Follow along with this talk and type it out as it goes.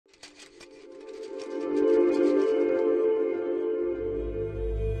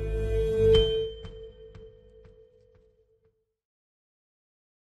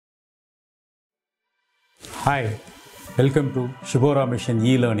Hi, welcome to Shibaura Machine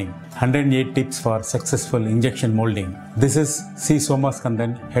e-learning 108 tips for successful injection molding. This is C.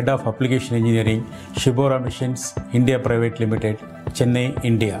 Somaskandan, Head of Application Engineering, Shibaura Machines India Private Limited, Chennai,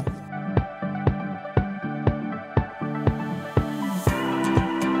 India.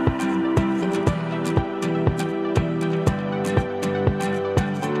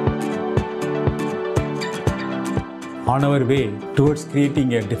 On our way towards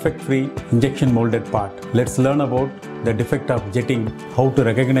creating a defect-free injection molded part, let's learn about the defect of jetting, how to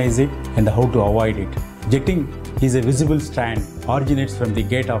recognize it and how to avoid it. Jetting is a visible strand originates from the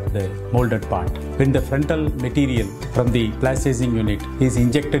gate of the molded part. When the frontal material from the plasticizing unit is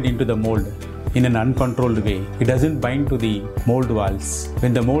injected into the mold in an uncontrolled way, it doesn't bind to the mold walls.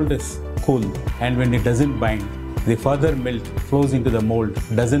 When the mold is cool and when it doesn't bind, the further melt flows into the mold,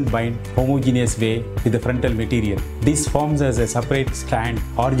 doesn't bind homogeneous way with the frontal material. This forms as a separate strand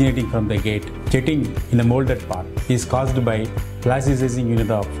originating from the gate. Jetting in a molded part is caused by plasticizing unit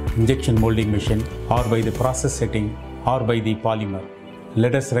of injection molding machine or by the process setting or by the polymer.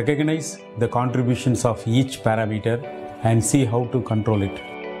 Let us recognize the contributions of each parameter and see how to control it.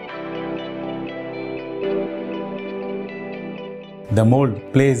 The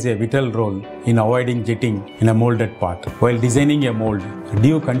mold plays a vital role in avoiding jetting in a molded part. While designing a mold,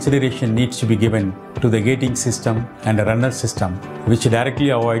 due consideration needs to be given to the gating system and a runner system, which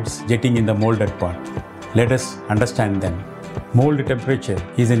directly avoids jetting in the molded part. Let us understand them. Mold temperature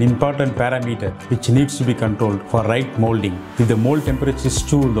is an important parameter which needs to be controlled for right molding. If the mold temperature is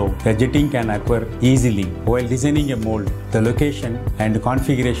too low, the jetting can occur easily. While designing a mold, the location and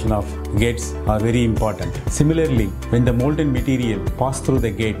configuration of gates are very important. Similarly, when the molten material passes through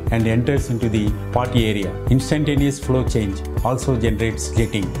the gate and enters into the part area, instantaneous flow change also generates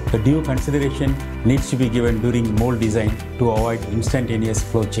jetting. The due consideration needs to be given during mold design to avoid instantaneous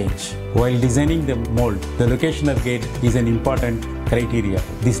flow change. While designing the mold, the location of gate is an important criteria.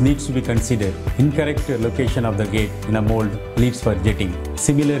 This needs to be considered. Incorrect location of the gate in a mold leads for jetting.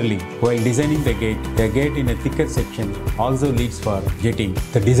 Similarly, while designing the gate in a thicker section also leads for jetting.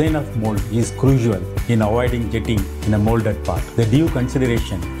 The design of mold is crucial in avoiding jetting in a molded part. The due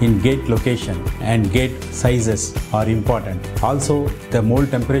consideration in gate location and gate sizes are important. Also, the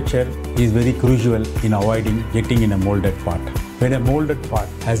mold temperature is very crucial in avoiding jetting in a molded part. When a molded part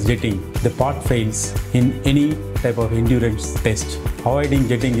has jetting, the part fails in any type of endurance test. Avoiding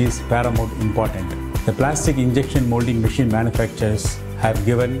jetting is paramount important. The plastic injection molding machine manufacturers have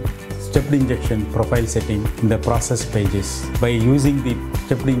given stepped injection profile setting in the process pages. By using the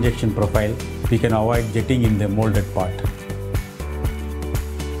stepped injection profile, we can avoid jetting in the molded part.